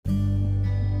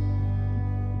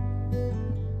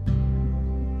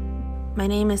My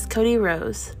name is Cody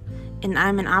Rose, and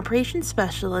I'm an operations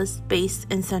specialist based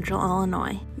in Central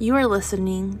Illinois. You are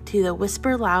listening to the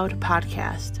Whisper Loud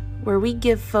podcast, where we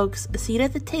give folks a seat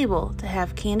at the table to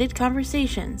have candid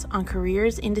conversations on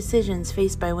careers and decisions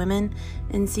faced by women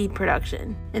in seed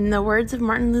production. In the words of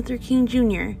Martin Luther King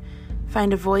Jr.,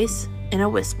 find a voice in a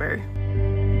whisper.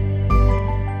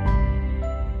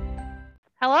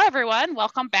 Hello, everyone.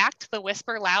 Welcome back to the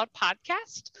Whisper Loud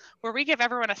podcast, where we give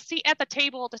everyone a seat at the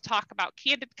table to talk about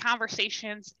candid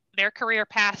conversations, their career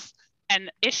paths,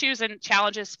 and issues and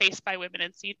challenges faced by women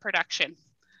in seed production.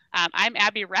 I'm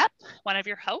Abby Rep, one of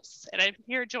your hosts, and I'm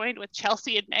here joined with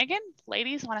Chelsea and Megan.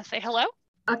 Ladies, want to say hello?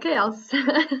 Okay, I'll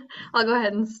go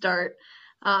ahead and start.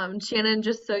 Shannon,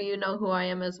 just so you know who I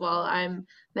am as well, I'm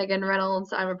Megan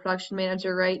Reynolds. I'm a production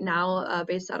manager right now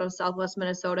based out of Southwest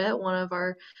Minnesota at one of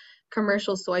our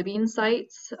commercial soybean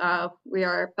sites. We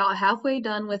are about halfway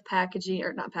done with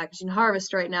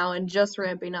harvest right now and just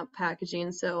ramping up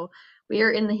packaging. So we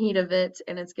are in the heat of it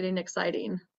and it's getting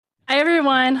exciting. Hi,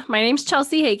 everyone. My name's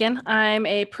Chelsea Hagan. I'm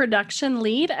a production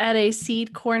lead at a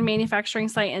seed corn manufacturing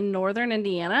site in Northern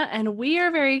Indiana, and we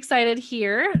are very excited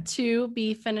here to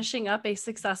be finishing up a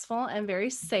successful and very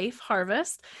safe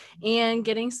harvest and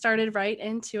getting started right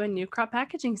into a new crop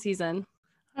packaging season.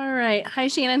 All right. Hi,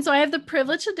 Shannon. So I have the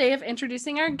privilege today of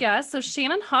introducing our guest. So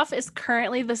Shannon Huff is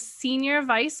currently the Senior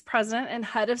Vice President and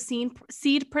Head of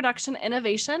Seed Production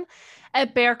Innovation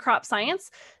at Bayer Crop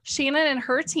Science. Shannon and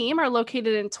her team are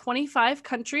located in 25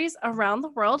 countries around the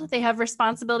world. They have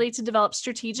responsibility to develop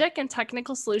strategic and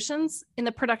technical solutions in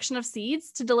the production of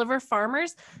seeds to deliver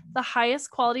farmers the highest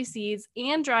quality seeds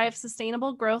and drive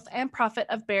sustainable growth and profit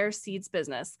of Bayer's seeds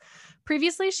business.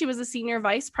 Previously, she was a Senior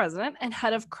Vice President and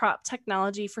Head of Crop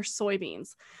Technology for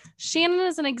soybeans. Shannon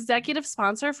is an executive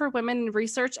sponsor for Women in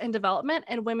Research and Development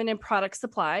and Women in Product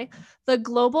Supply, the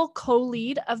global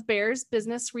co-lead of Bayer's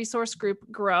business resource group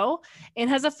GROW, and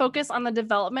has a focus on the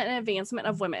development and advancement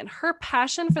of women. Her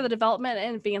passion for the development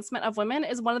and advancement of women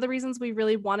is one of the reasons we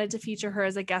really wanted to feature her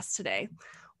as a guest today.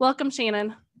 Welcome,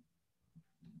 Shannon.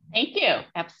 Thank you.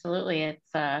 Absolutely.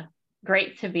 It's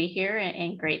great to be here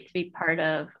and great to be part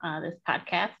of this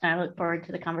podcast. And I look forward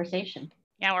to the conversation.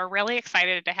 Yeah, we're really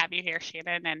excited to have you here,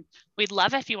 Shannon. And we'd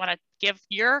love if you want to give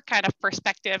your kind of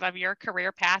perspective of your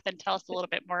career path and tell us a little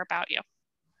bit more about you.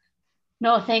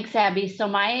 No, thanks, Abby. So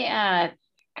my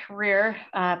career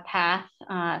path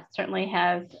certainly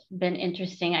has been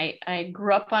interesting. I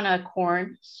grew up on a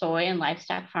corn, soy, and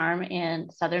livestock farm in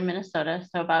southern Minnesota,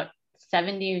 so about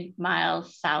 70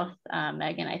 miles south,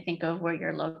 Megan, I think, of where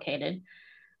you're located.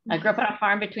 I grew up on a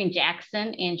farm between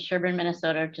Jackson and Sherburne,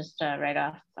 Minnesota, just right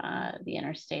off the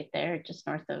interstate there, just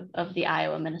north of the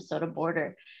Iowa-Minnesota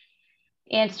border.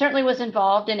 And certainly was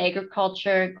involved in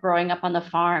agriculture growing up on the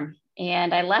farm.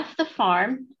 And I left the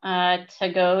farm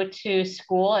to go to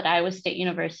school at Iowa State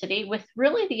University with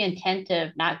really the intent of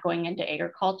not going into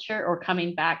agriculture or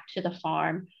coming back to the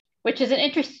farm, which is an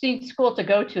interesting school to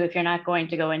go to if you're not going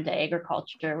to go into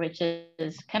agriculture, which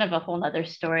is kind of a whole nother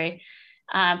story.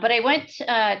 But I went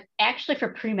actually for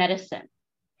pre-medicine.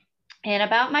 And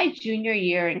about my junior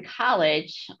year in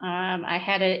college, I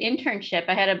had an internship.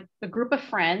 I had a group of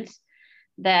friends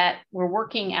that were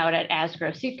working out at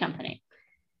Asgrow Seed Company.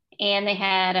 And they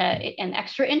had an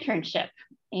extra internship.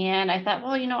 And I thought,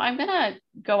 well, I'm going to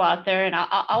go out there and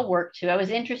I'll work too. I was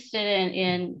interested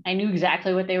in, I knew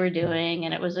exactly what they were doing.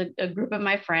 And it was a group of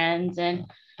my friends. And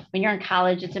when you're in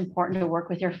college, it's important to work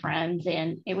with your friends.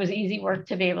 And it was easy work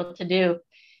to be able to do.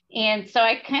 And so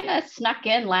I kind of snuck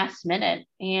in last minute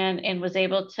and was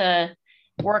able to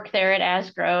work there at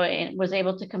Asgrow and was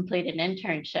able to complete an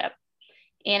internship.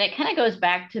 And it kind of goes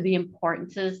back to the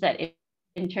importances that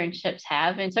internships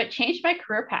have. And so it changed my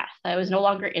career path. I was no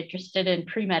longer interested in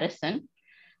pre-medicine.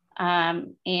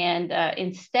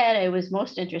 Instead, I was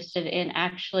most interested in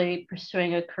actually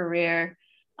pursuing a career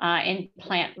in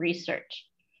plant research.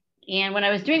 And when I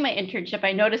was doing my internship,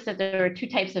 I noticed that there were two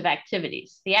types of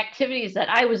activities: the activities that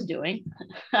I was doing,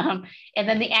 and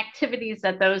then the activities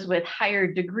that those with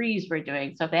higher degrees were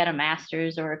doing. So if they had a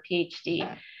master's or a PhD.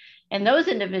 And those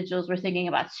individuals were thinking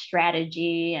about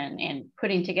strategy and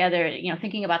putting together,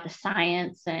 thinking about the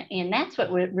science. And that's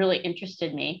what really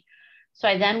interested me. So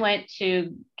I then went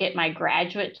to get my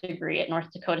graduate degree at North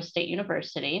Dakota State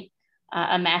University,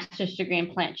 a master's degree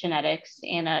in plant genetics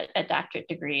and a doctorate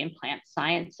degree in plant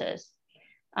sciences.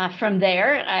 From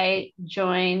there, I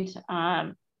joined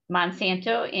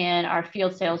Monsanto in our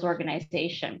field sales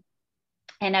organization.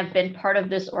 And I've been part of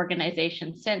this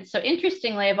organization since. So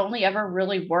interestingly, I've only ever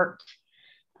really worked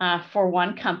for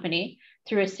one company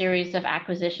through a series of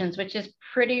acquisitions, which is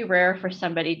pretty rare for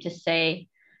somebody to say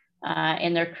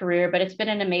in their career, but it's been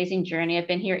an amazing journey. I've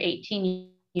been here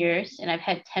 18 years and I've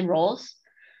had 10 roles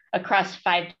across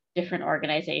 5 different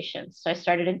organizations. So I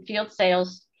started in field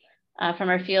sales. From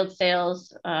our field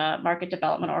sales market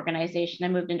development organization, I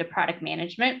moved into product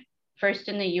management, first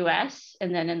in the US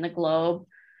and then in the globe.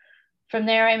 From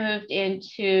there, I moved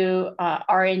into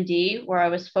R&D, where I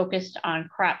was focused on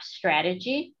crop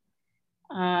strategy.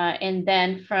 And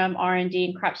then from R&D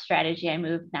and crop strategy, I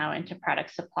moved now into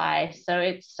product supply. So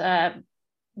it's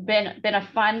been a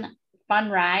fun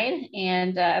ride.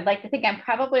 And I'd like to think I'm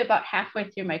probably about halfway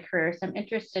through my career. So I'm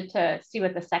interested to see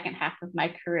what the second half of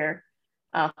my career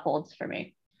holds for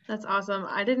me. That's awesome.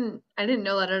 I didn't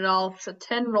know that at all. So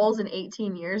 10 roles in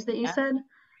 18 years that you said?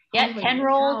 Yeah, 10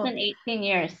 roles in 18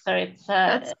 years. So it's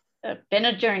been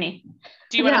a journey.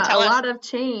 Do you want to tell us? A lot of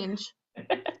change.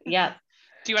 Yeah.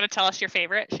 Do you want to tell us your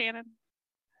favorite, Shannon?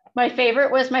 My favorite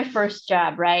was my first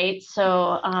job, right?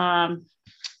 So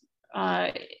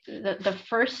the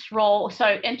first role, so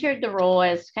I entered the role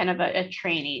as kind of a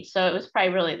trainee. So it was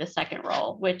probably really the second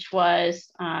role, which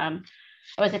was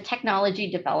I was a technology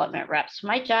development rep. So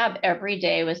my job every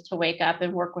day was to wake up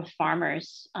and work with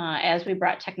farmers as we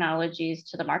brought technologies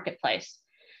to the marketplace.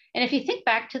 And if you think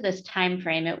back to this time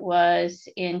frame, it was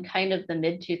in kind of the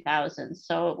mid 2000s.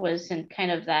 So it was in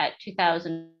kind of that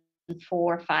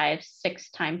 2004, 5, 6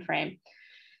 time frame.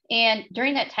 And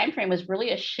during that time frame was really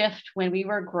a shift when we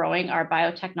were growing our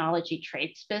biotechnology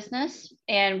traits business.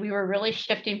 And we were really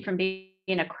shifting from being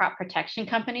a crop protection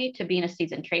company to being a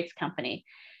seeds and traits company.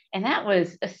 And that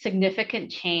was a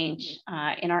significant change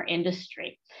in our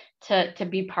industry to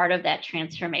be part of that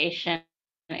transformation.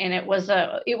 And it was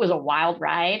a wild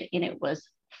ride and it was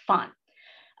fun.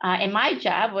 And my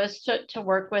job was to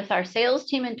work with our sales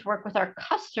team and to work with our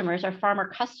customers, our farmer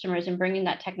customers, and bringing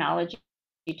that technology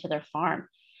to their farm.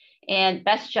 And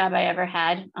best job I ever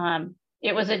had.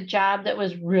 It was a job that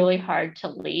was really hard to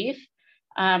leave.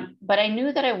 But I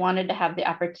knew that I wanted to have the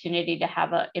opportunity to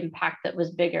have an impact that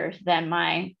was bigger than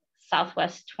my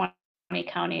Southwest 20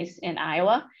 counties in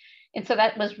Iowa. And so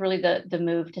that was really the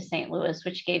move to St. Louis,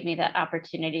 which gave me that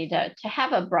opportunity to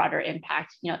have a broader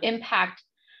impact,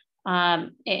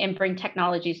 and bring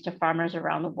technologies to farmers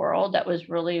around the world. That was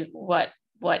really what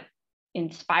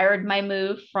inspired my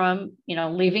move from,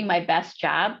 leaving my best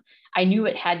job. I knew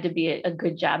it had to be a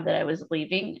good job that I was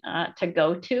leaving to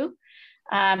go to.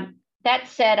 That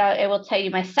said, I will tell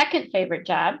you my second favorite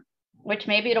job, which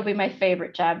maybe it'll be my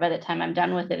favorite job by the time I'm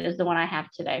done with it, is the one I have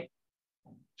today.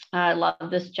 I love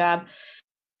this job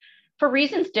for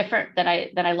reasons different than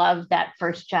I love that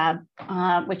first job,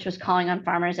 which was calling on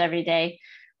farmers every day,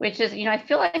 which is, I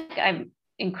feel like I'm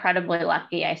incredibly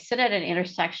lucky. I sit at an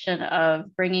intersection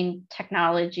of bringing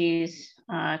technologies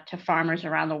to farmers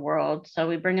around the world. So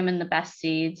we bring them in the best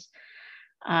seeds.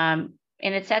 And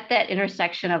it's at that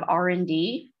intersection of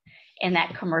R&D and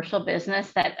that commercial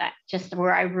business that just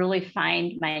where I really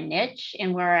find my niche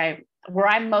and where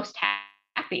I'm most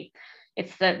happy.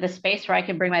 It's the space where I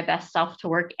can bring my best self to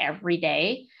work every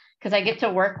day, because I get to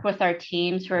work with our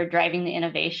teams who are driving the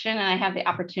innovation, and I have the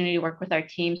opportunity to work with our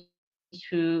teams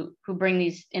who bring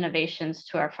these innovations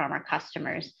to our farmer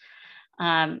customers.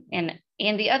 And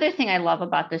the other thing I love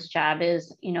about this job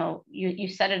is, you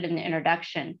said it in the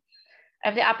introduction. I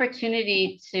have the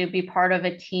opportunity to be part of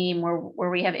a team where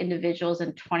we have individuals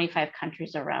in 25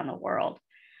 countries around the world.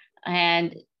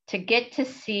 And to get to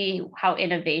see how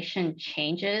innovation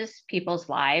changes people's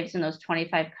lives in those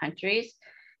 25 countries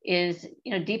is,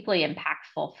 deeply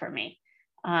impactful for me.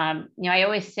 I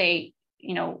always say,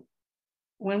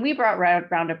 when we brought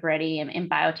Roundup Ready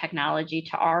and biotechnology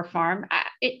to our farm,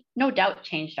 it no doubt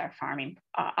changed our farming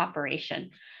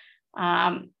operation.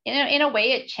 In a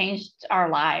way, it changed our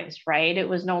lives, right? It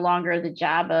was no longer the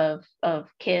job of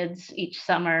kids each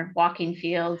summer walking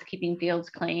fields, keeping fields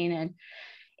clean, and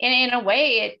in a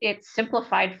way, it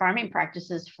simplified farming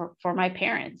practices for my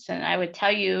parents. And I would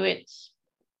tell you, it's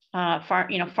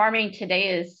farming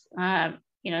today is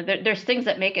there's things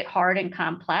that make it hard and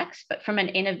complex, but from an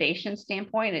innovation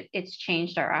standpoint, it's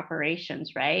changed our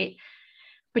operations, right?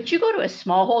 But you go to a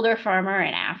smallholder farmer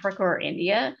in Africa or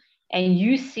India, and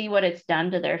you see what it's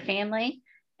done to their family.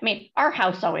 I mean, our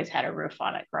house always had a roof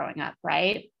on it growing up,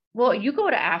 right? Well, you go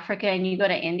to Africa and you go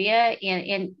to India,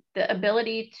 and the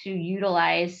ability to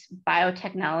utilize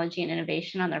biotechnology and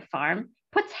innovation on their farm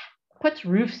puts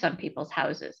roofs on people's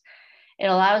houses. It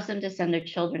allows them to send their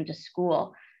children to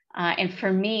school. And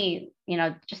for me,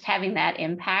 just having that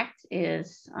impact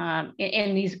is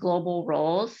in these global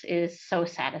roles is so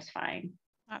satisfying.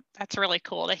 That's really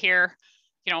cool to hear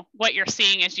what you're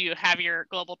seeing as you have your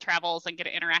global travels and get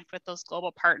to interact with those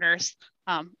global partners.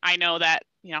 I know that,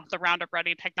 the Roundup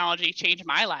Ready technology changed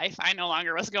my life. I no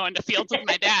longer was going to fields with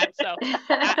my dad. So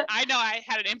I know I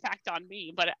had an impact on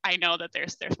me, but I know that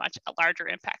there's much larger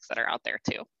impacts that are out there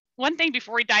too. One thing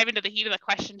before we dive into the heat of the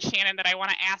question, Shannon, that I want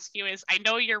to ask you is, I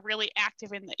know you're really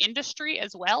active in the industry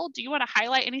as well. Do you want to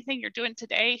highlight anything you're doing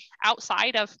today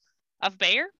outside of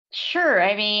Bayer? Sure.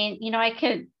 I mean,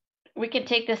 we could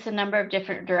take this a number of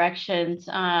different directions.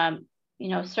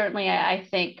 Certainly I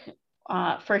think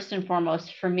first and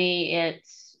foremost for me,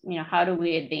 it's, how do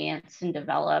we advance and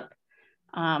develop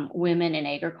women in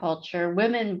agriculture?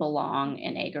 Women belong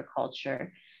in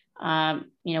agriculture.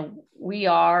 We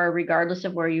are, regardless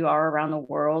of where you are around the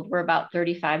world, we're about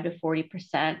 35 to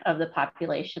 40% of the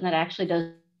population that actually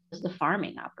does the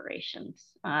farming operations.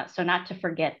 So not to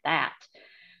forget that.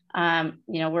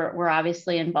 We're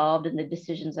obviously involved in the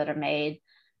decisions that are made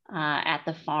at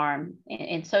the farm.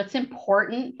 And so it's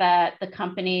important that the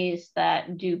companies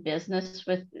that do business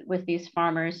with these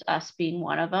farmers, us being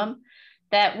one of them,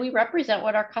 that we represent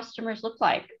what our customers look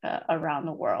like around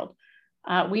the world.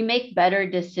 We make better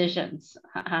decisions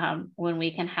when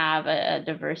we can have a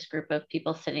diverse group of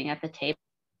people sitting at the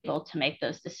table to make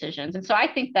those decisions. And so I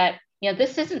think that,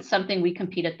 this isn't something we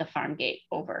compete at the farm gate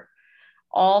over.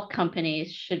 All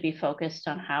companies should be focused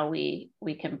on how we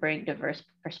can bring diverse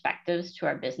perspectives to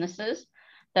our businesses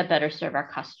that better serve our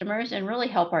customers and really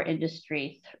help our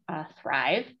industry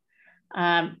thrive.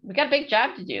 We've got a big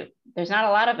job to do. There's not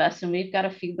a lot of us, and we've got to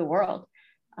feed the world.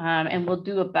 And we'll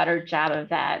do a better job of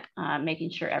that, making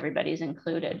sure everybody's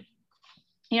included.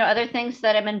 Other things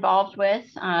that I'm involved with,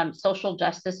 social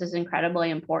justice is incredibly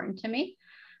important to me.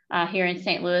 Here in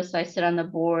St. Louis, I sit on the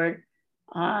board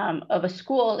of a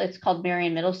school. It's called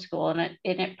Marion Middle School, and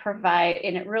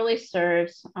it really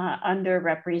serves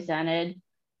underrepresented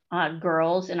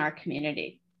girls in our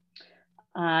community.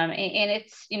 And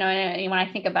it's, when I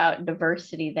think about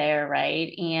diversity there,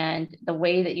 right, and the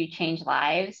way that you change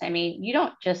lives, I mean, you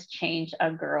don't just change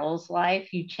a girl's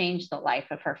life, you change the life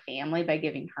of her family by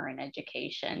giving her an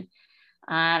education.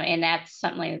 And that's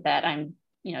something that I'm,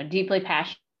 deeply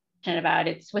passionate about.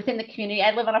 It's within the community.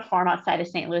 I live on a farm outside of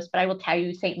St. Louis, but I will tell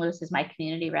you, St. Louis is my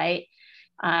community, right?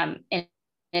 And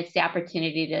it's the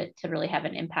opportunity to really have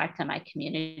an impact on my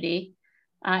community.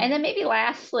 And then maybe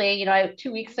lastly,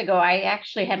 2 weeks ago, I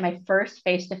actually had my first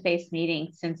face-to-face meeting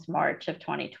since March of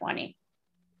 2020.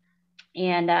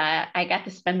 And I got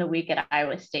to spend the week at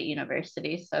Iowa State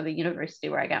University, so the university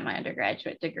where I got my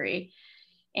undergraduate degree.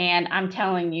 And I'm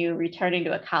telling you, returning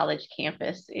to a college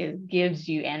campus, it gives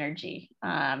you energy.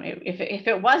 If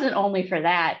it wasn't only for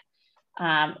that,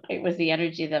 it was the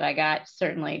energy that I got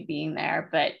certainly being there.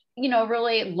 But,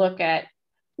 really look at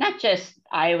not just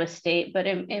Iowa State, but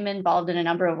I'm involved in a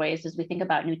number of ways as we think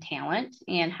about new talent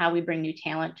and how we bring new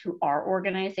talent to our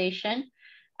organization.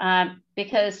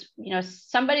 Because,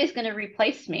 somebody's going to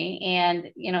replace me, and,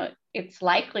 it's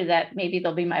likely that maybe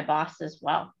they'll be my boss as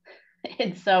well.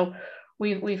 And so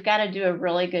we've got to do a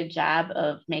really good job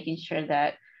of making sure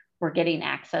that we're getting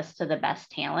access to the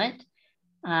best talent.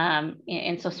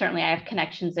 And so certainly I have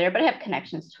connections there, but I have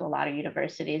connections to a lot of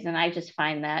universities, and I just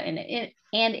find that and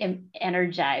am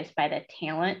energized by the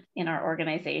talent in our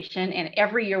organization. And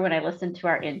every year when I listen to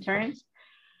our interns,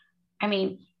 I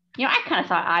mean, I kind of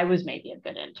thought I was maybe a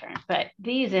good intern, but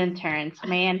these interns,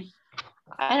 man,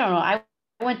 I don't know, I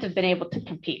wouldn't have been able to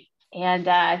compete. And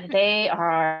they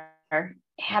are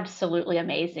absolutely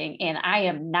amazing. And I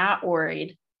am not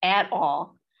worried at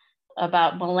all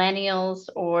about millennials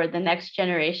or the next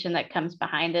generation that comes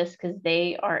behind us, because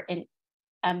they are an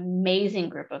amazing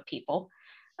group of people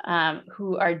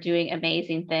who are doing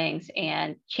amazing things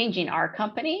and changing our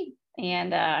company.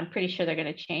 And I'm pretty sure they're going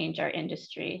to change our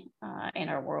industry and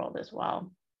our world as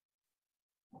well.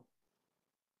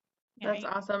 That's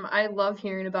awesome. I love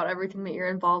hearing about everything that you're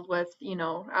involved with,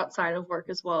 outside of work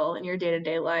as well in your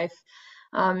day-to-day life.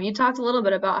 You talked a little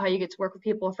bit about how you get to work with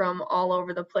people from all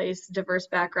over the place, diverse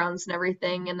backgrounds and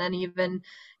everything, and then even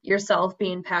yourself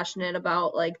being passionate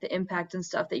about like the impact and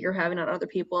stuff that you're having on other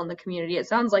people in the community. It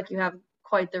sounds like you have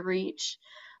quite the reach.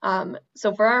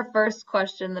 So for our first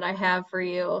question that I have for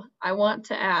you, I want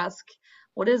to ask,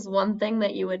 what is one thing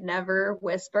that you would never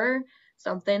whisper,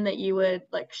 something that you would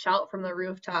like shout from the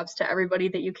rooftops to everybody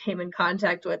that you came in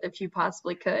contact with if you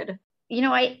possibly could?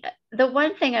 The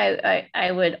one thing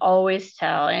I would always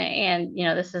tell, and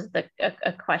this is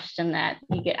a question that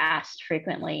you get asked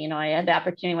frequently. I had the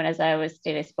opportunity when I was at Iowa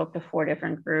State, I spoke to 4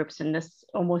 different groups, and this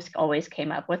almost always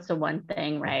came up. What's the one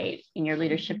thing, right, in your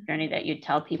leadership journey that you'd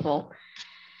tell people?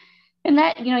 And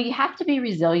that, you have to be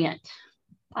resilient.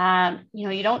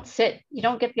 You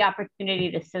don't get the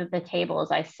opportunity to sit at the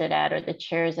tables I sit at or the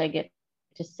chairs I get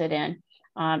to sit in,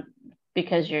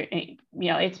 because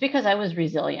it's because I was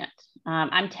resilient.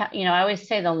 I always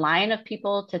say the line of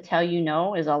people to tell you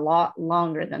no is a lot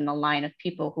longer than the line of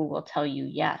people who will tell you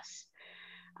yes.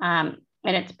 And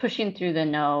it's pushing through the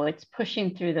no, it's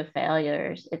pushing through the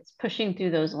failures, it's pushing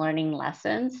through those learning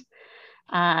lessons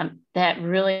that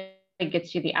really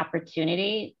gets you the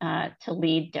opportunity to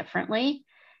lead differently.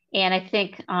 And I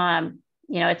think,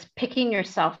 it's picking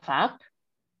yourself up,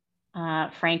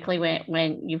 frankly,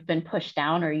 when you've been pushed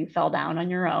down or you fell down on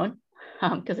your own,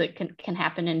 because it can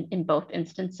happen in both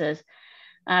instances.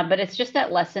 But it's just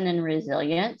that lesson in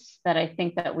resilience that I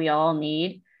think that we all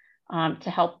need to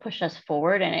help push us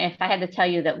forward. And if I had to tell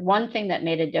you that one thing that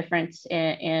made a difference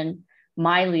in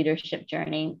my leadership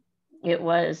journey, it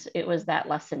was that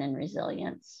lesson in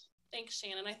resilience. Thanks,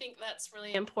 Shannon. I think that's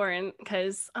really important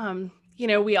because,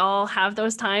 we all have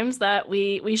those times that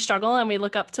we struggle and we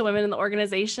look up to women in the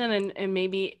organization and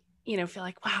maybe, feel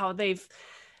like, wow,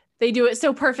 they do it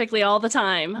so perfectly all the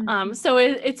time. Mm-hmm. So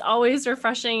it's always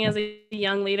refreshing as a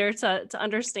young leader to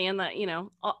understand that,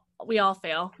 we all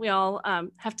fail. We all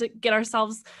have to get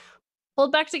ourselves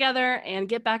pulled back together and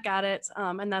get back at it.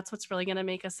 And that's what's really going to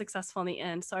make us successful in the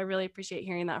end. So I really appreciate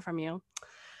hearing that from you.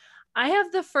 I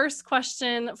have the first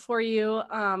question for you,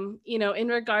 in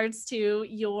regards to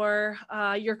your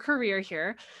career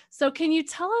here. So can you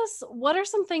tell us what are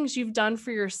some things you've done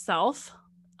for yourself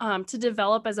to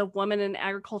develop as a woman in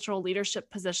agricultural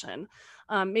leadership position?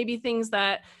 Maybe things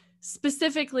that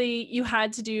specifically you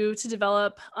had to do to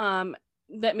develop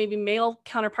that maybe male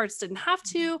counterparts didn't have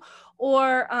to,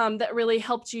 or that really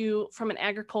helped you from an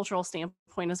agricultural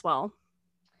standpoint as well?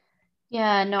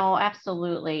 Yeah, no,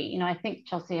 absolutely. I think,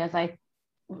 Chelsea, as I,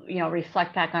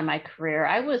 reflect back on my career,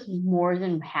 I was more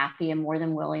than happy and more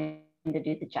than willing to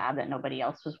do the job that nobody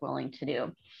else was willing to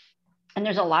do. And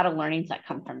there's a lot of learnings that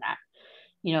come from that.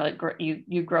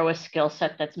 You grow a skill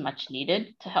set that's much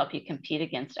needed to help you compete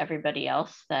against everybody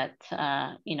else that,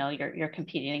 you're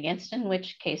competing against, in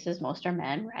which cases most are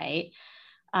men, right?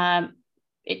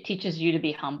 It teaches you to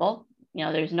be humble.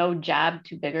 There's no job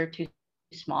too big or too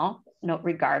small,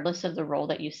 regardless of the role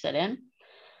that you sit in.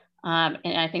 And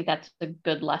I think that's a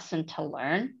good lesson to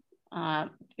learn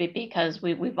because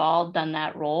we've all done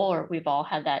that role or we've all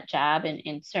had that job.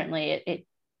 And certainly it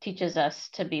teaches us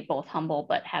to be both humble,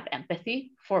 but have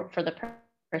empathy for the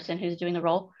person who's doing the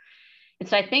role. And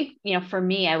so I think, for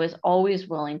me, I was always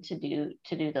willing to do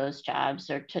those jobs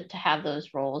or to have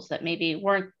those roles that maybe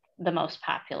weren't the most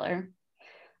popular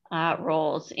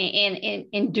roles. And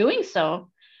in doing so,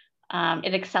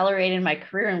 it accelerated my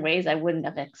career in ways I wouldn't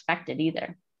have expected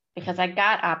either, because I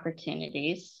got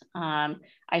opportunities.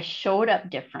 I showed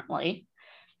up differently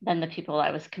than the people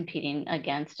I was competing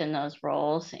against in those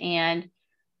roles. And,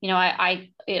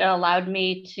 it allowed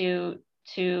me to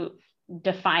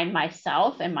define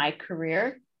myself and my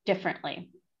career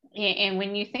differently. And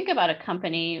when you think about a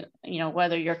company,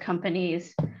 whether your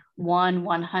company's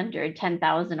 100,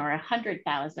 10,000 or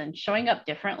 100,000, showing up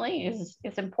differently is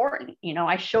important.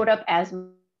 I showed up as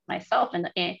myself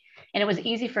and it was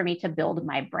easy for me to build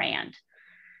my brand.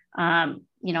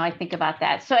 I think about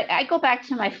that. So I go back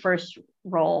to my first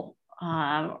role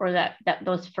or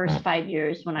those first 5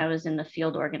 years when I was in the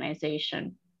field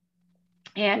organization.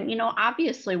 And,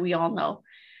 obviously we all know,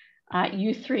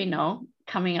 you three know,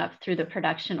 coming up through the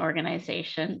production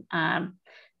organization,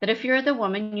 that if you're the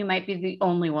woman, you might be the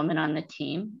only woman on the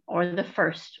team or the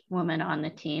first woman on the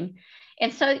team.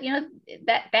 And so,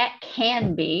 that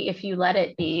can be, if you let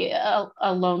it be,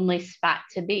 a lonely spot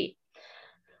to be.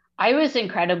 I was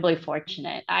incredibly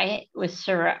fortunate. I was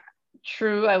surrounded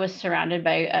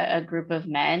by a group of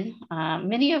men,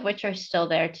 many of which are still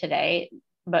there today,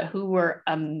 but who were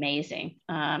amazing.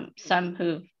 Some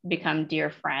who've become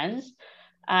dear friends,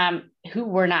 who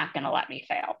were not going to let me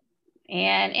fail.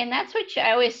 And that's what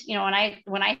I always,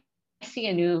 when I see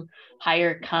a new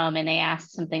hire come and they ask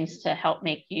some things to help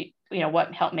make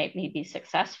what helped make me be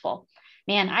successful,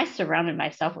 man, I surrounded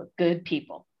myself with good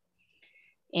people.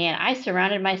 And I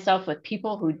surrounded myself with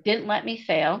people who didn't let me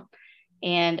fail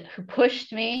and who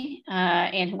pushed me.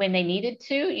 And when they needed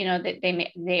to,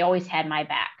 they always had my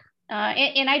back.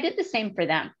 And I did the same for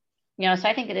them. So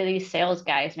I think that these sales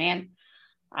guys, man,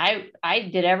 I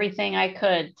did everything I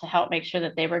could to help make sure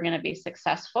that they were going to be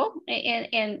successful,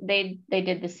 and they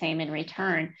did the same in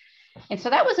return. And so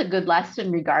that was a good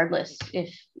lesson, regardless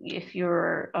if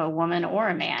you're a woman or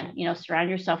a man. Surround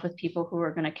yourself with people who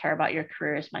are going to care about your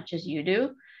career as much as you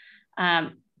do.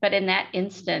 But in that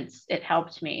instance, it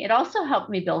helped me. It also helped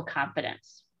me build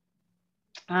confidence.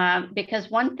 Because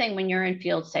one thing when you're in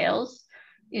field sales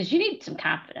is you need some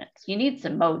confidence. You need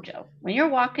some mojo. When you're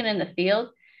walking in the field,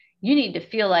 you need to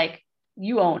feel like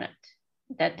you own it,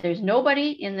 that there's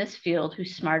nobody in this field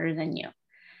who's smarter than you.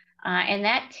 And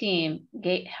that team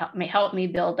helped me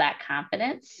build that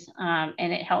confidence, and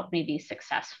it helped me be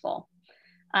successful.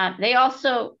 They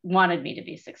also wanted me to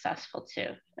be successful too.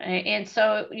 And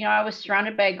so, I was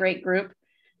surrounded by a great group.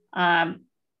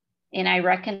 And I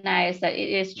recognize that it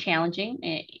is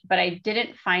challenging, but I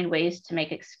didn't find ways to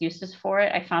make excuses for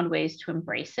it. I found ways to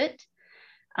embrace it.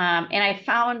 And I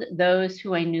found those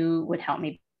who I knew would help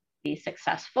me be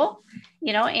successful,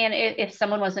 and if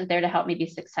someone wasn't there to help me be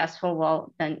successful,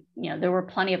 well, then, there were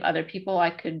plenty of other people I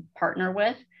could partner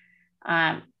with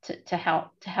to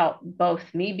help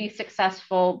both me be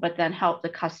successful, but then help the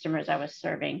customers I was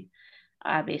serving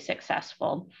be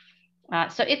successful.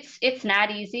 So it's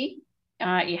not easy.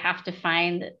 You have to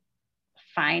find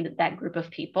that group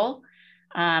of people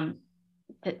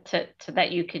to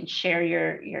that you can share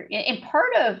your. And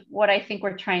part of what I think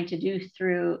we're trying to do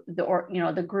through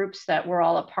the groups that we're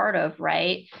all a part of,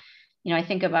 right? I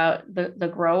think about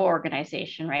the GROW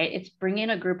organization, right? It's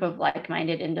bringing a group of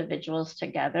like-minded individuals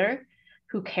together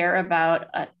who care about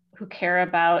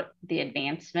the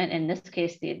advancement, in this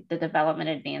case, the development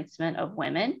advancement of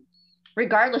women,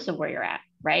 regardless of where you're at.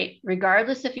 Right?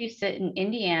 Regardless if you sit in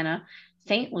Indiana,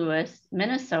 St. Louis,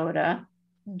 Minnesota,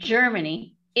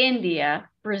 Germany, India,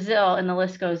 Brazil, and the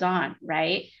list goes on,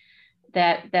 right?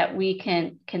 That we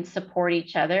can support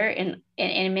each other. And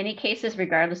in many cases,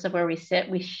 regardless of where we sit,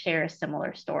 we share a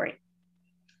similar story.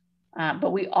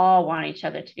 But we all want each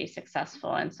other to be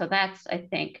successful. And so that's, I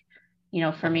think,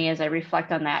 for me, as I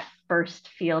reflect on that first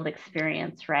field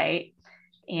experience, right?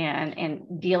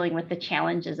 And dealing with the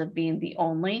challenges of being the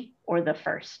only or the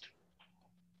first.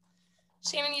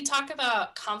 Shannon, you talk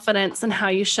about confidence and how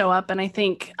you show up. And I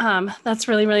think that's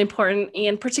really, really important.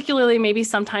 And particularly maybe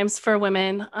sometimes for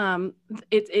women,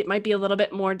 it might be a little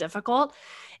bit more difficult.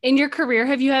 In your career,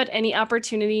 have you had any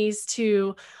opportunities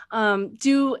to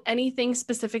do anything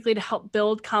specifically to help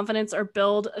build confidence or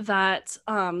build that,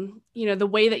 the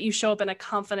way that you show up in a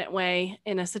confident way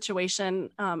in a situation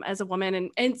as a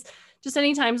woman? And just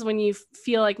any times when you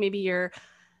feel like maybe you're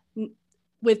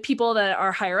with people that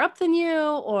are higher up than you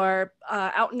or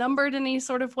outnumbered in any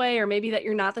sort of way, or maybe that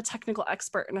you're not the technical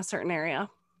expert in a certain area.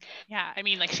 Yeah. I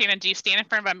mean, like, Shannon, do you stand in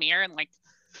front of a mirror and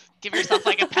give yourself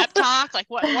a pep talk?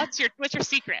 What's your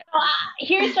secret?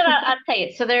 Here's what I'll tell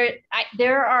you. So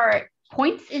there are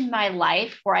points in my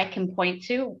life where I can point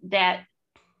to that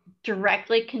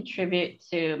directly contribute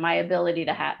to my ability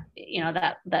to have,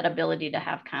 that ability to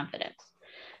have confidence.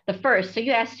 The first, so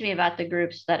you asked me about the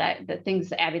groups the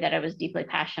things, Abby, that I was deeply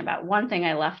passionate about. One thing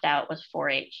I left out was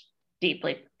 4-H,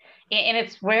 deeply. And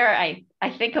it's where I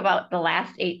think about the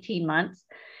last 18 months.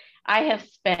 I have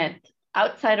spent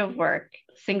outside of work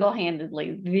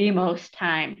single-handedly the most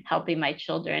time helping my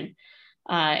children.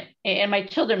 And my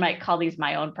children might call these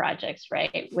my own projects,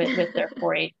 right? With their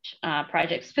 4-H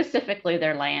projects, specifically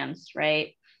their lands,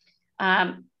 right?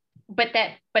 But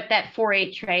that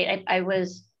 4-H, right? I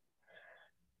was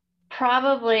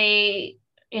probably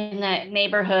in that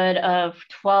neighborhood of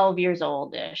 12 years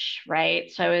old-ish, right?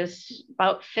 So I was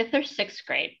about 5th or 6th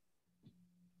grade.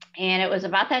 And it was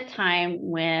about that time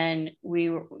when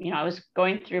I was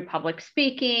going through public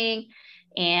speaking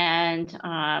and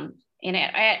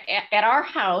at our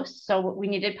house, so we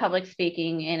needed public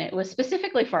speaking, and it was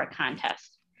specifically for a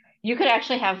contest. You could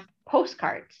actually have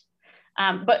postcards,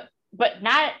 but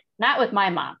not with my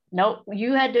mom. Nope,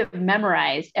 you had to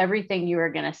memorize everything you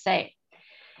were going to say.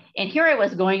 And here I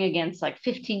was going against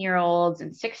 15-year-olds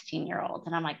and 16-year-olds.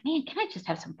 And I'm like, man, can I just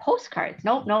have some postcards?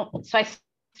 Nope. So I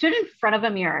stood in front of a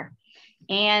mirror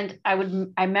and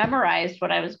I memorized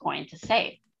what I was going to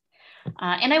say.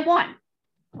 And I won,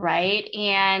 right?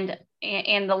 And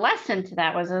the lesson to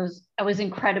that was I was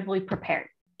incredibly prepared.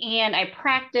 And I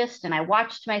practiced and I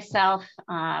watched myself.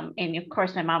 And of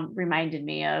course, my mom reminded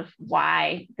me of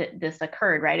why this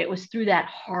occurred, right? It was through that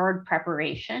hard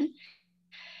preparation.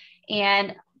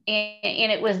 And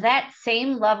it was that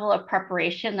same level of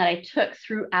preparation that I took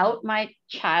throughout my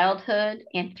childhood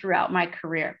and throughout my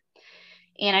career.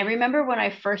 And I remember when I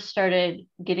first started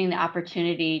getting the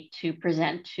opportunity to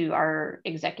present to our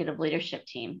executive leadership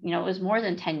team, it was more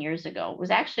than 10 years ago. It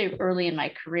was actually early in my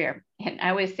career. And I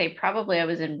always say probably I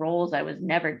was in roles I was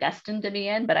never destined to be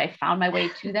in, but I found my way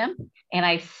to them and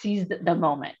I seized the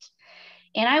moment.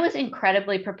 And I was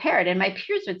incredibly prepared. And my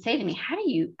peers would say to me, how do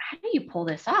you pull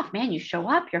this off? Man, you show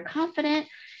up, you're confident.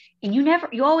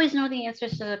 you always know the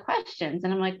answers to the questions.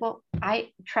 And I'm like, well,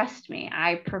 trust me,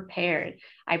 I prepared,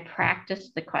 I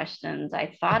practiced the questions.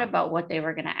 I thought about what they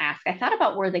were going to ask. I thought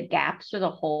about where the gaps or the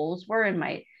holes were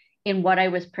in what I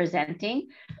was presenting,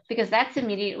 because that's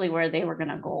immediately where they were going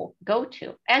to go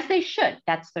to, as they should.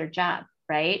 That's their job,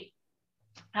 right?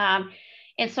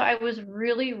 And so I was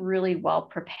really, really well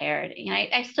prepared. And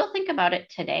I still think about it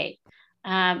today.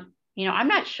 I'm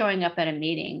not showing up at a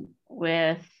meeting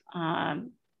with,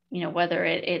 whether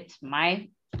it's my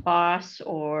boss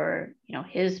or,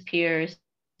 his peers,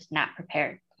 not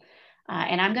prepared.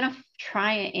 And I'm going to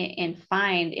try and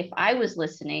find, if I was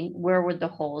listening, where would the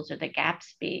holes or the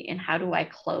gaps be, and how do I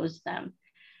close them?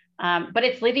 But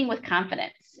it's leading with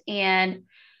confidence. And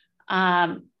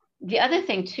the other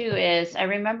thing too is, I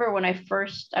remember when I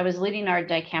was leading our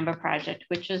dicamba project,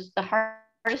 which is the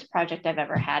hardest project I've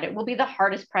ever had. It will be the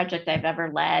hardest project I've ever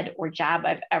led or job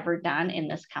I've ever done in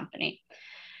this company.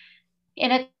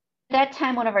 And at that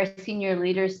time, one of our senior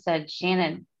leaders said,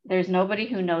 Shannon, there's nobody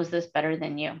who knows this better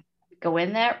than you. Go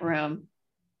in that room,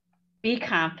 be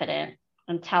confident,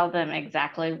 and tell them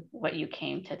exactly what you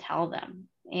came to tell them.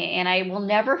 And I will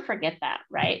never forget that,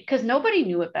 right? Because nobody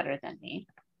knew it better than me.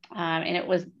 And it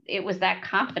was that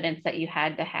confidence that you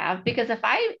had to have, because if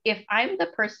I'm the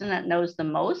person that knows the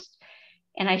most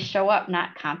and I show up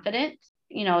not confident,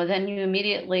 then you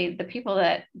immediately, the people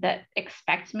that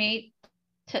expect me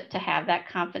to have that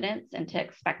confidence and to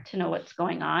expect to know what's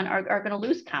going on are going to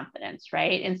lose confidence,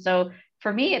 right? And so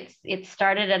for me, it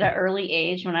started at an early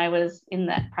age when I was in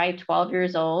that probably 12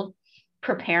 years old,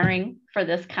 preparing for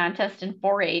this contest in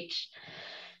 4-H,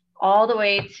 all the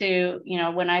way to,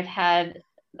 when I've had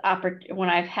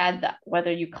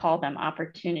whether you call them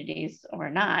opportunities or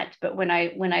not, but when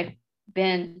I've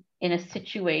been in a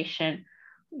situation,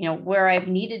 where I've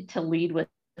needed to lead with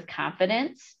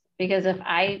confidence, because if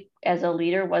I, as a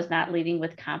leader, was not leading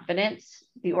with confidence,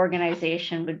 the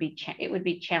organization would be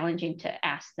challenging to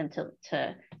ask them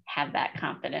to have that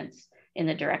confidence in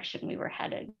the direction we were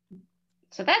headed.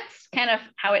 So that's kind of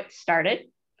how it started.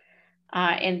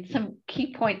 And some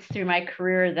key points through my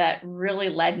career that really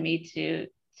led me to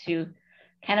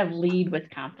kind of lead with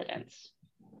confidence.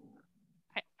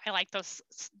 I like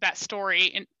that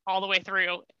story and all the way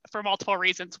through for multiple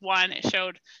reasons. One, it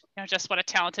showed just what a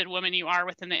talented woman you are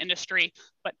within the industry.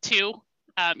 But two,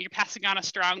 you're passing on a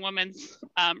strong woman's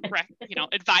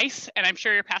advice, and I'm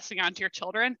sure you're passing on to your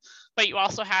children. But you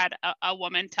also had a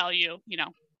woman tell you,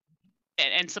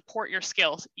 and support your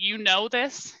skills. You know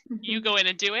this. Mm-hmm. You go in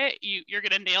and do it. You're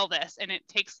going to nail this, and it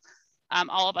takes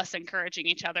all of us encouraging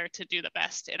each other to do the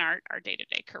best in our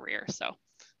day-to-day career. So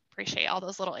appreciate all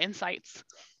those little insights.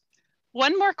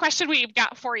 One more question we've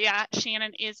got for you,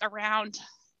 Shannon, is around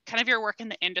kind of your work in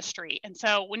the industry. And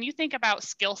so when you think about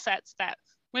skill sets that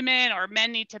women or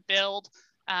men need to build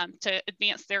to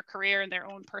advance their career and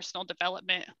their own personal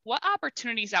development, what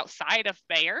opportunities outside of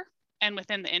Bayer and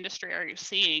within the industry are you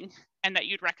seeing and that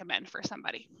you'd recommend for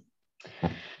somebody?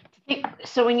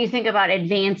 So when you think about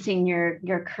advancing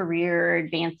your career,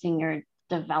 advancing your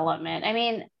development, I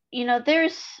mean,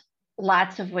 there's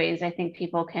lots of ways I think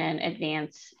people can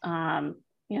advance,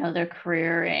 their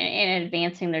career and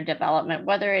advancing their development,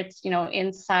 whether it's,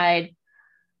 inside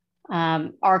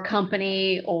our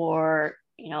company or,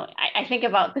 I think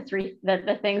about the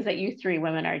things that you three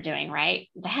women are doing, right?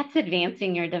 That's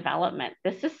advancing your development.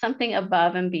 This is something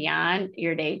above and beyond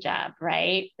your day job,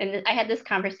 right? And I had this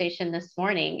conversation this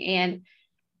morning,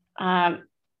 and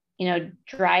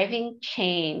driving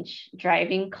change,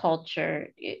 driving culture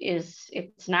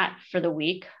it's not for the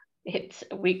weak. It's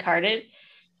weak-hearted,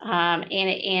 and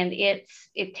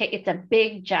it's a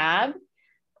big job,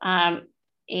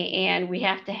 and we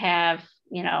have to have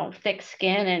thick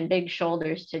skin and big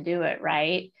shoulders to do it,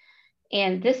 right?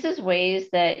 And this is ways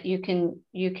that you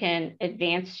can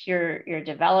advance your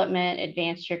development,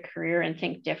 advance your career, and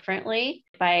think differently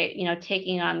by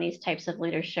taking on these types of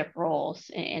leadership roles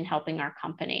in helping our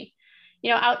company.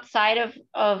 Outside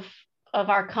of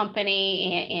our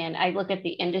company, and I look at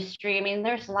the industry, I mean,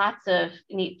 there's lots of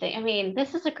neat things. I mean,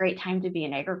 this is a great time to be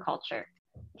in agriculture.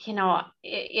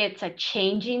 It's a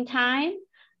changing time,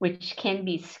 which can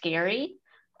be scary.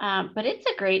 But it's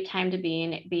a great time to be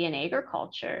in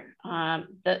agriculture.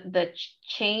 The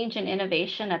change and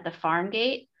innovation at the farm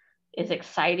gate is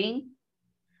exciting.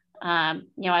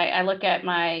 I look at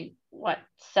my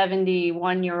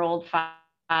 71-year-old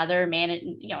father,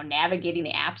 navigating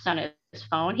the apps on his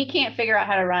phone. He can't figure out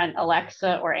how to run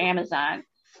Alexa or Amazon,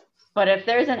 but if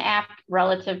there's an app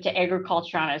relative to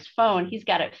agriculture on his phone, he's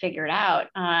got it figured out.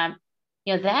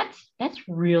 That's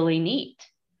really neat.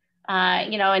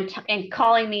 and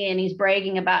calling me, and he's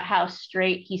bragging about how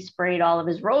straight he sprayed all of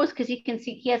his rows, because he can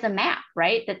see, he has a map,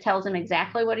 right, that tells him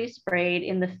exactly what he sprayed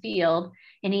in the field,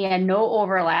 and he had no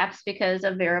overlaps because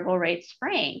of variable rate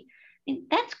spraying. And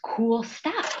that's cool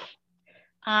stuff.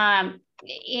 And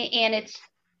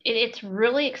it's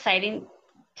really exciting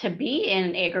to be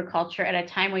in agriculture at a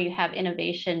time where you have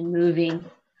innovation moving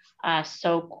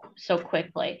so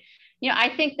quickly. I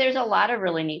think there's a lot of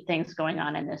really neat things going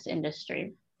on in this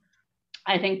industry.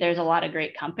 I think there's a lot of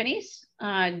great companies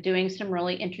doing some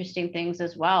really interesting things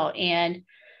as well. And,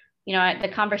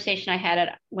 the conversation I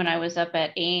had when I was up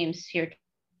at Ames here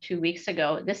 2 weeks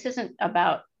ago, this isn't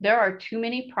about, there are too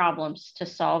many problems to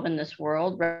solve in this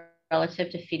world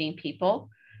relative to feeding people.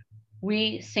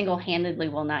 We single-handedly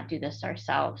will not do this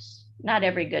ourselves. Not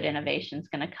every good innovation is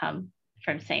going to come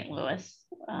from St. Louis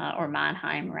or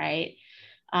Mannheim, right?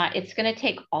 It's going to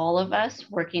take all of us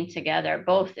working together,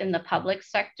 both in the public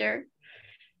sector,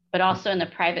 but also in the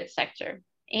private sector.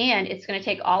 And it's going to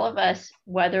take all of us,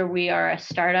 whether we are a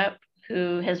startup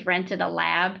who has rented a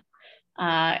lab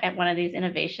at one of these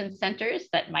innovation centers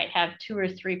that might have 2 or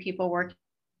 3 people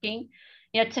working,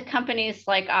 to companies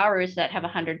like ours that have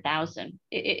 100,000.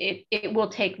 It will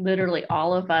take literally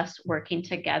all of us working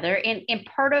together. And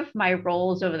part of my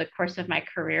roles over the course of my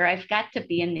career, I've got to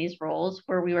be in these roles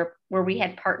where we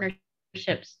had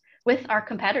partnerships with our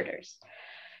competitors.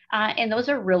 And those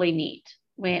are really neat.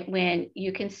 When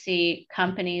you can see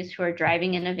companies who are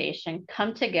driving innovation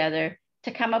come together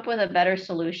to come up with a better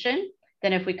solution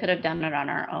than if we could have done it on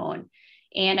our own.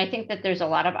 And I think that there's a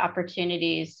lot of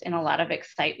opportunities and a lot of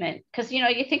excitement, because, you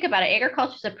think about it,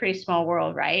 agriculture is a pretty small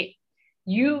world, right?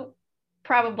 You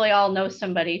probably all know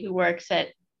somebody who works at,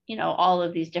 all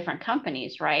of these different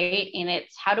companies, right? And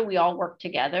it's how do we all work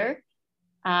together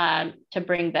to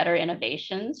bring better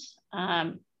innovations?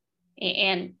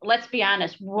 And let's be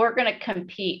honest, we're going to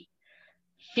compete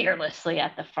fearlessly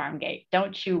at the farm gate.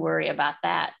 Don't you worry about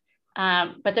that.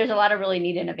 But there's a lot of really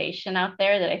neat innovation out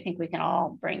there that I think we can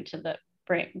all bring to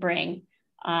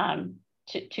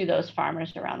those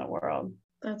farmers around the world.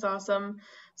 That's awesome.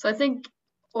 So I think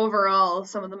overall,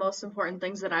 some of the most important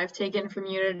things that I've taken from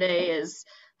you today is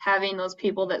having those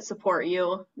people that support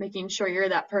you, making sure you're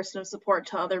that person of support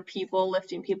to other people,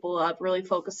 lifting people up, really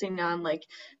focusing on like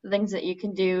the things that you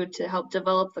can do to help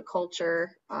develop the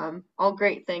culture. All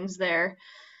great things there.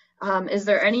 Is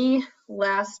there any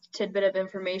last tidbit of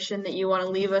information that you want to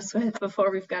leave us with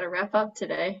before we've got to wrap up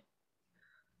today?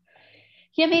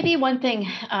 Yeah, maybe one thing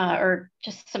or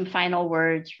just some final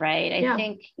words, right? I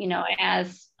think,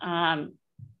 as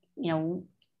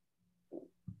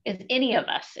any of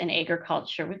us in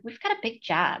agriculture, we've got a big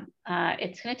job.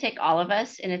 It's going to take all of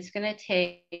us, and it's going to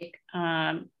take,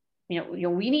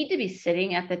 we need to be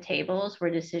sitting at the tables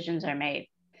where decisions are made.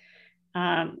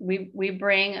 We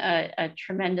bring a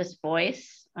tremendous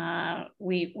voice.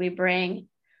 We bring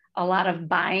a lot of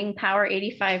buying power.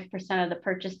 85% of the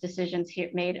purchase decisions here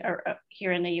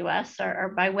in the U.S. are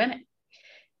by women.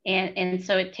 And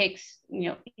so it takes,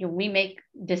 we make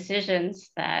decisions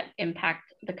that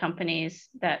impact the companies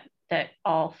that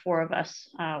all 4 of us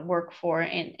work for.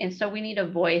 And so we need a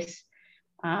voice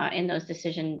in those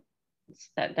decisions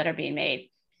that are being made.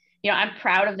 I'm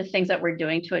proud of the things that we're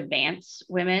doing to advance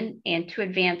women and to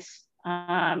advance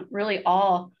really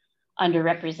all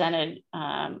underrepresented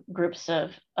groups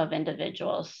of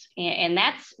individuals. And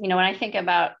that's, when I think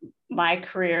about my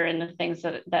career and the things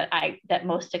that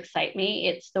most excite me,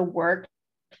 it's the work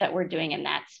that we're doing in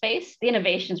that space. The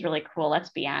innovation is really cool,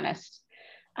 let's be honest.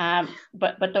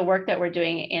 But the work that we're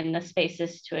doing in the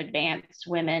spaces to advance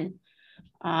women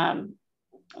and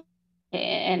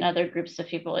other groups of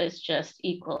people is just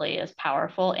equally as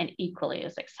powerful and equally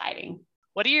as exciting.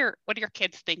 What do your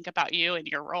kids think about you and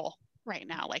your role right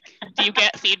now? Like, do you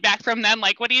get feedback from them?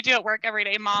 Like, what do you do at work every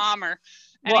day, Mom? Or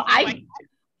anything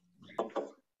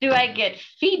do I get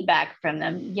feedback from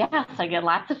them? Yes, I get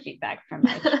lots of feedback from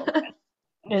my children.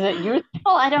 Is it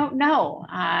useful? I don't know.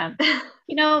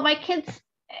 My kids,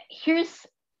 here's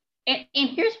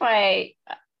why,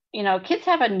 kids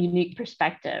have a unique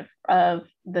perspective of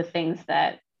the things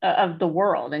of the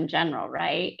world in general,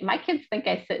 right? My kids think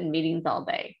I sit in meetings all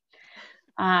day.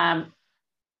 And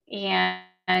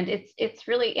it's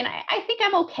really, and I think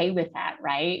I'm okay with that,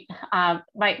 right?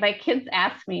 My kids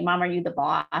ask me, Mom, are you the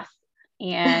boss?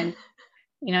 And,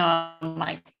 I'm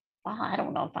like, well, I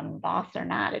don't know if I'm the boss or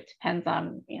not. It depends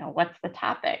on, what's the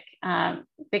topic.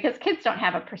 Because kids don't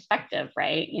have a perspective,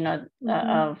 right?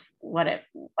 Of what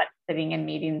sitting in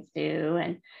meetings do.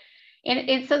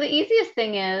 And so the easiest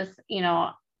thing is,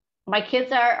 my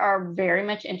kids are very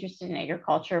much interested in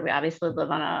agriculture. We obviously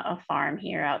live on a farm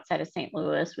here outside of St.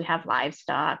 Louis. We have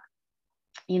livestock.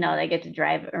 They get to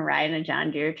drive and ride in a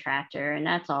John Deere tractor, and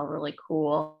that's all really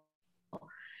cool.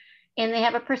 And they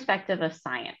have a perspective of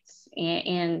science.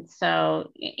 And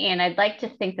I'd like to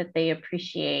think that they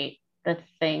appreciate the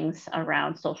things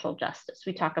around social justice.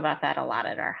 We talk about that a lot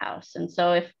at our house. And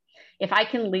so if I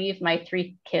can leave my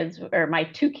 3 kids or my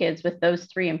 2 kids with those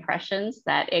 3 impressions,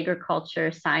 that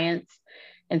agriculture, science,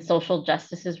 and social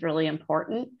justice is really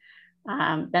important,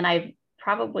 then I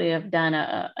probably have done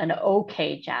an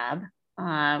okay job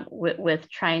with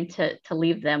trying to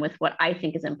leave them with what I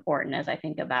think is important as I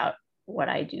think about what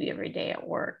I do every day at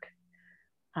work.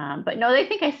 But no, they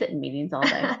think I sit in meetings all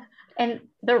day. And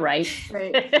they're right.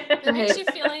 Right. It makes you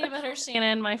feel any better,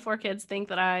 Shannon. My 4 kids think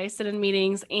that I sit in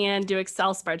meetings and do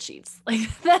Excel spreadsheets. Like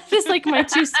that is like my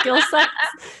 2 skill sets.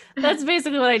 That's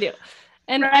basically what I do.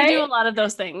 And I do a lot of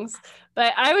those things.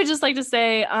 But I would just like to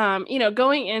say,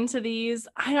 going into these,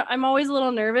 I'm always a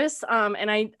little nervous.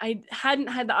 And I hadn't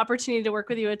had the opportunity to work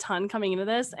with you a ton coming into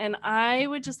this. And I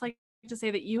would just like to say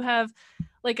that you have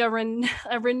like a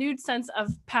renewed sense of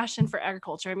passion for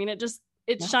agriculture. I mean,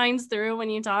 it shines through when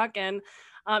you talk, and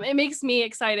it makes me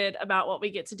excited about what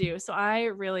we get to do. So I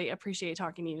really appreciate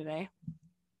talking to you today.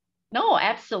 No,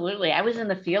 absolutely. I was in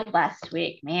the field last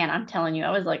week. Man, I'm telling you,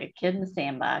 I was like a kid in the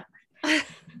sandbox.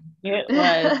 It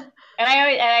was. And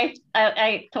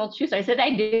I told you, so I said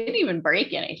I didn't even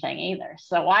break anything either.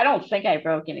 So I don't think I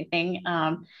broke anything.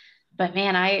 But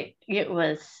man, I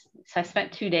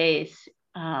spent 2 days.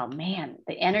 Oh man,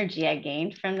 the energy I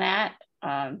gained from that,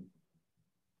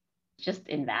 just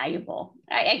invaluable.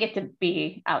 I get to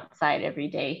be outside every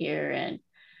day here and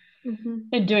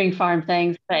doing farm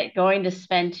things, but going to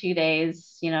spend 2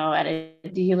 days, at a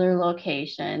dealer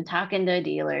location, talking to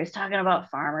dealers, talking about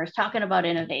farmers, talking about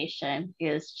innovation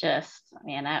is just,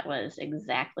 man, that was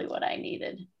exactly what I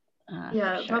needed.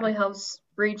 It probably helps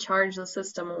recharge the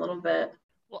system a little bit.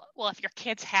 Well, if your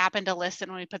kids happen to listen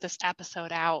when we put this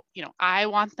episode out, I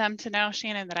want them to know,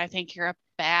 Shannon, that I think you're a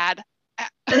bad,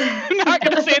 I'm not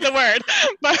going to say the word,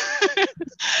 but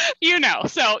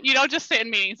so you don't just sit in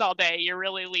meetings all day. You're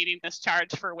really leading this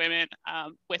charge for women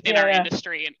within our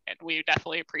industry. And we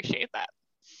definitely appreciate that.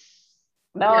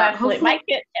 No, absolutely. My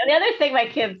kids, the other thing, my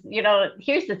kids,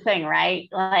 here's the thing, right?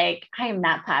 Like I am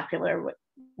not popular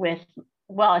with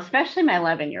especially my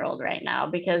 11-year-old right now,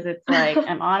 because it's like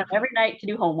I'm on him every night to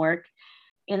do homework.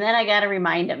 And then I got to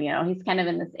remind him, he's kind of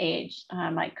in this age.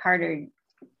 I'm like, Carter,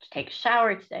 take a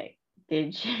shower today.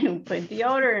 Did you put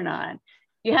deodorant on?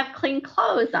 You have clean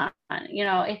clothes on?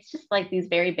 It's just like these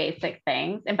very basic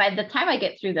things. And by the time I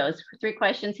get through those 3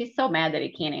 questions, he's so mad that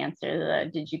he can't answer the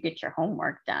 "did you get your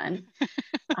homework done"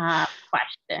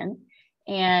 question.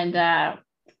 And,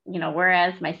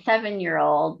 whereas my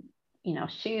 7-year-old,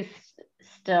 she's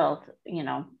still,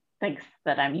 thinks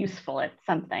that I'm useful at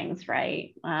some things,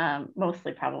 right?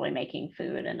 Mostly probably making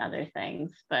food and other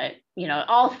things. But,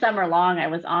 all summer long, I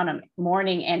was on them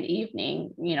morning and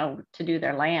evening, to do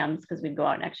their lambs, because we'd go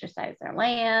out and exercise their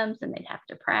lambs and they'd have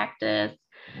to practice.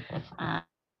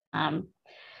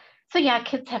 So yeah,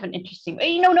 kids have an interesting,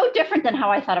 no different than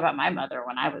how I thought about my mother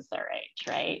when I was their age,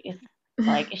 right? It's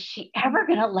like, is she ever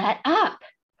going to let up?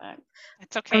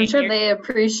 It's okay. I'm sure they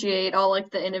appreciate all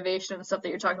like the innovation and stuff that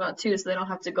you're talking about too, so they don't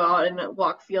have to go out and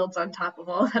walk fields on top of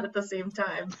all that at the same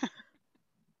time.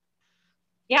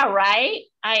 Yeah, right.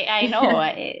 I know.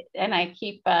 And I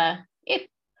keep it.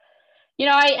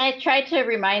 I try to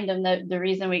remind them that the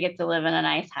reason we get to live in a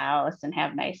nice house and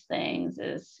have nice things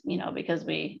is, because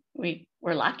we're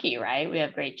lucky, right? We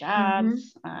have great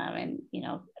jobs, and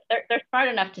they're smart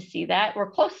enough to see that.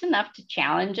 We're close enough to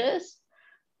challenges.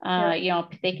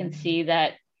 They can see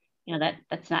that,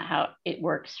 that's not how it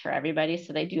works for everybody.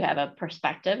 So they do have a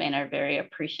perspective and are very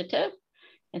appreciative.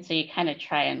 And so you kind of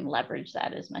try and leverage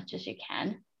that as much as you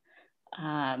can.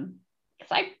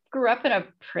 Because I grew up in a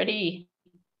pretty,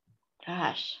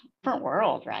 different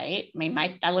world, right? I mean,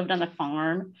 I lived on a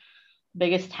farm,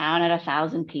 biggest town at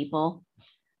 1,000 people.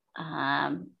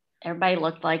 Everybody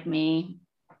looked like me.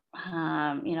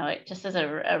 It just is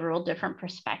a real different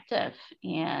perspective,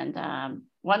 and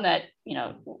one that,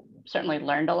 certainly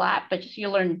learned a lot, but just you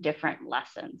learn different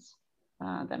lessons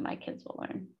than my kids will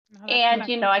learn. And,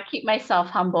 I keep myself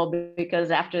humble, because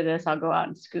after this, I'll go out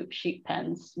and scoop sheep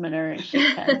pens, manure and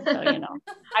sheep pens. So,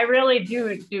 I really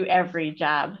do every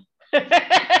job.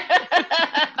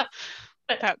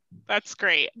 That's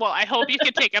great. Well, I hope you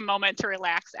can take a moment to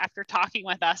relax after talking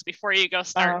with us before you go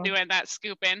start doing that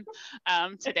scooping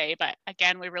today. But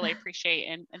again, we really appreciate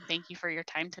and thank you for your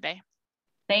time today.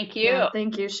 Thank you. Yeah,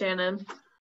 thank you, Shannon.